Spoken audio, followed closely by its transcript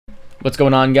What's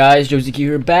going on, guys? Josie Q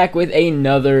here, back with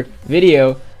another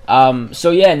video.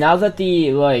 So yeah, now that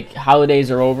the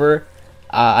holidays are over,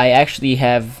 I actually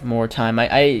have more time.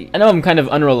 I know I'm kind of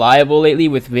unreliable lately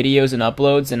with videos and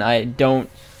uploads, and I don't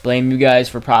blame you guys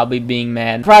for probably being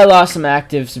mad. Probably lost some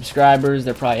active subscribers.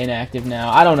 They're probably inactive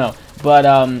now. I don't know,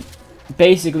 but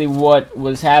basically what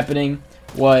was happening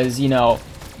was, you know,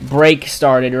 break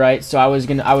started, right? So I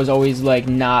was always like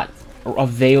not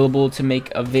available to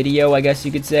make a video, I guess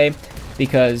you could say,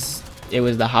 because it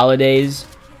was the holidays.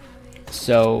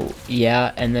 So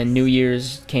yeah, and then New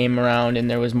Year's came around and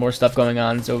there was more stuff going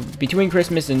on. So between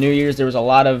Christmas and New Year's, there was a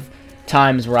lot of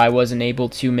times where I wasn't able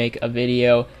to make a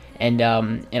video, and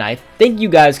I think you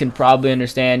guys can probably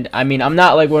understand. I mean, I'm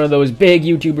not like one of those big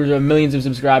YouTubers with millions of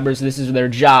subscribers, so this is their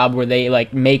job where they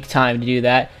like make time to do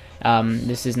that.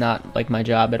 This is not like my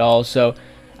job at all. So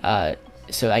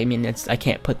I mean, I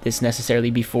can't put this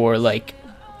necessarily before like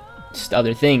just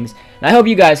other things, and I hope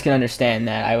you guys can understand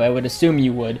that. I would assume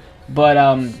you would. But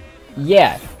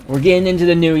yeah, we're getting into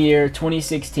the new year,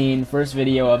 2016, first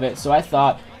video of it. So I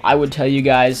thought I would tell you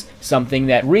guys something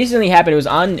that recently happened. It was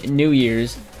on New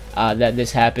Year's that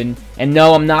this happened. And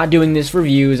no, I'm not doing this for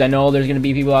views. I know there's gonna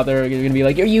be people out there who are gonna be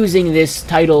like, you're using this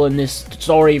title and this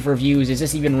story for views. Is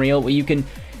this even real? Well, you can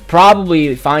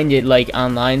probably find it like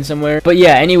online somewhere. But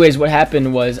yeah, anyways, what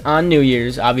happened was on New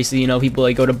Year's, obviously, you know, people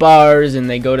like go to bars and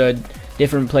they go to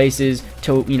different places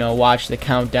to, you know, watch the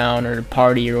countdown or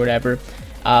party or whatever.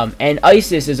 And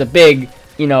ISIS is a big,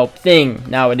 you know, thing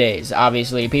nowadays.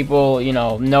 Obviously, people, you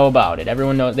know about it.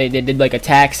 Everyone knows. They did like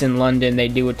attacks in London. They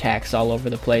do attacks all over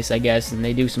the place, I guess, and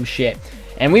they do some shit.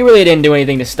 And we really didn't do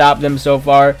anything to stop them so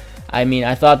far. I mean,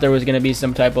 I thought there was gonna be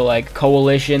some type of like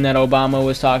coalition that Obama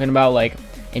was talking about, like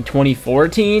in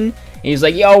 2014. He's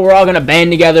like, yo, we're all gonna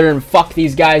band together and fuck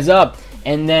these guys up.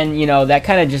 And then, you know, that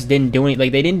kind of just didn't do anything.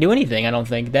 Like, they didn't do anything. I don't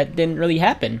think that didn't really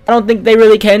happen. I don't think they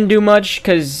really can do much,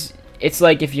 because it's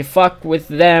like if you fuck with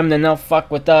them, then they'll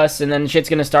fuck with us, and then shit's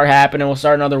gonna start happening. We'll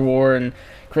start another war and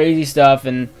crazy stuff.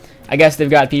 And I guess they've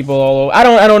got people all over.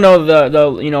 I don't know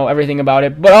the you know, everything about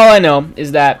it, but all I know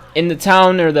is that in the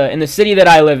town or in the city that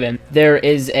I live in, there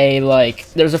is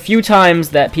there's a few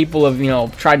times that people have, you know,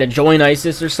 tried to join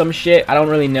ISIS or some shit. I don't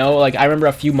really know. Like, I remember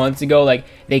a few months ago, like,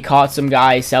 they caught some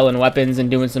guy selling weapons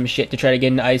and doing some shit to try to get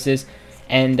into ISIS.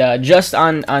 And just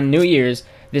on New Year's,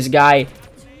 this guy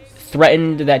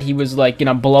threatened that he was like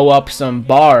gonna blow up some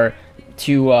bar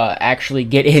to actually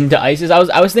get into ISIS. I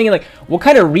was thinking, like, what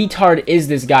kind of retard is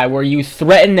this guy where you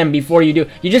threaten them before you do?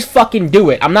 You just fucking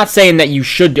do it. I'm not saying that you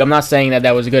should do. I'm not saying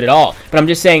that was good at all. But I'm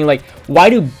just saying, like,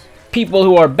 why do people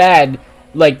who are bad,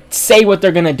 like, say what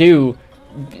they're gonna do?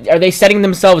 Are they setting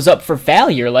themselves up for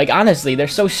failure? Like, honestly, they're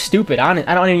so stupid. I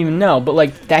don't even know. But,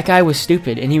 like, that guy was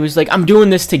stupid. And he was like, I'm doing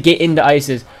this to get into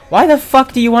ISIS. Why the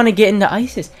fuck do you want to get into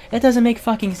ISIS? That doesn't make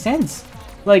fucking sense.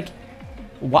 Like,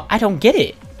 I don't get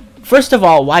it. First of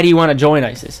all, why do you want to join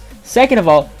ISIS? Second of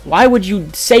all, why would you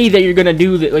say that you're gonna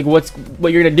do like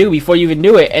what you're gonna do before you even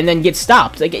do it, and then get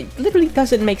stopped? Like, it literally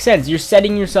doesn't make sense. You're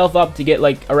setting yourself up to get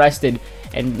like arrested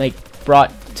and like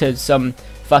brought to some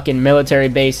fucking military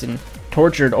base and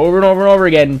tortured over and over and over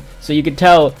again, so you could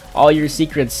tell all your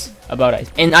secrets about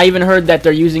ISIS. And I even heard that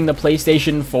they're using the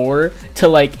PlayStation 4 to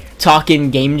like talk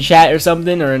in game chat or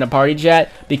something, or in a party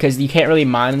chat, because you can't really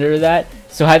monitor that.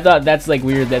 So I thought that's like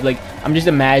weird, that like I'm just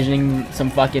imagining some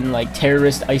fucking like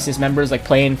terrorist ISIS members like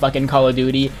playing fucking Call of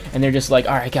Duty, and they're just like,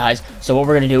 alright guys, so what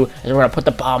we're gonna do is we're gonna put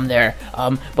the bomb there,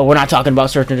 but we're not talking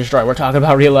about search and destroy, we're talking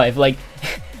about real life. Like,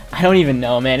 I don't even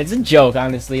know, man. It's a joke,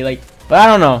 honestly. Like, but I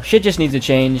don't know, shit just needs to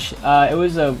change. It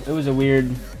was a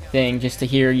weird thing just to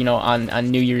hear, you know, on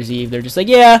New Year's Eve, they're just like,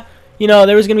 yeah, you know,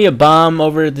 there was gonna be a bomb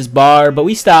over at this bar, but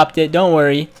we stopped it, don't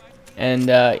worry. And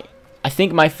I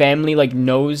think my family like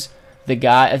knows the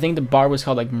guy. I think the bar was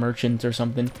called like Merchant or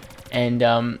something,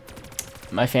 and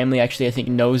my family actually, I think,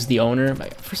 knows the owner.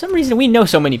 For some reason, we know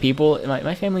so many people.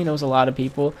 My family knows a lot of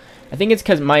people. I think it's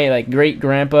because my like great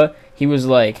grandpa, he was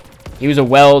a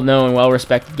well-known,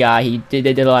 well-respected guy. He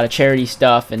did a lot of charity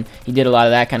stuff, and he did a lot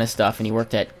of that kind of stuff, and he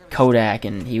worked at Kodak,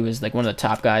 and he was like one of the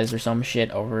top guys or some shit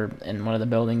over in one of the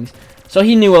buildings. So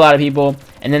he knew a lot of people,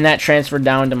 and then that transferred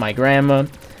down to my grandma,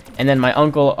 and then my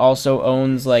uncle also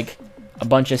owns like a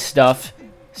bunch of stuff,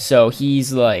 so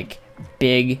he's like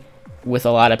big with a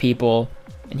lot of people,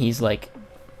 and he's like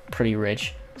pretty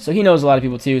rich, so he knows a lot of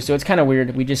people too. So it's kind of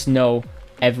weird. We just know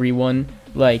everyone.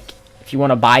 Like, if you want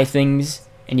to buy things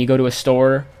and you go to a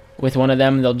store with one of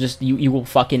them, they'll just they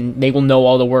will know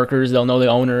all the workers, they'll know the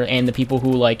owner and the people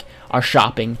who like are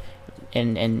shopping,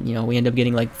 and you know, we end up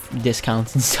getting like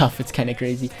discounts and stuff. It's kind of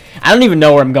crazy. I don't even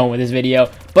know where I'm going with this video,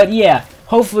 but yeah,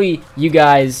 hopefully you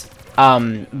guys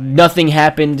nothing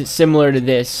happened similar to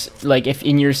this. Like if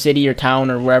in your city or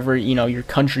town or wherever, you know, your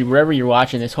country, wherever you're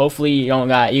watching this, hopefully you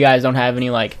guys don't have any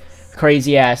like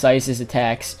crazy ass ISIS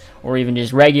attacks or even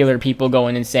just regular people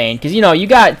going insane. Because you know you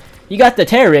got the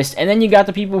terrorists, and then you got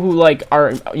the people who like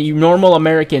are you normal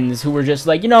Americans who were just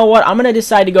like, you know what, I'm gonna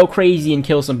decide to go crazy and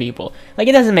kill some people. Like,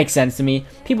 it doesn't make sense to me.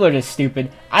 People are just stupid.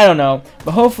 I don't know,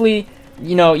 but hopefully,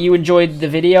 you know, you enjoyed the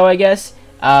video, I guess.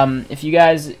 If you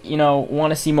guys, you know,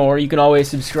 want to see more, you can always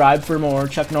subscribe for more.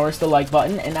 Chuck Norris the like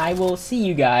button, and I will see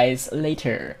you guys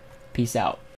later. Peace out.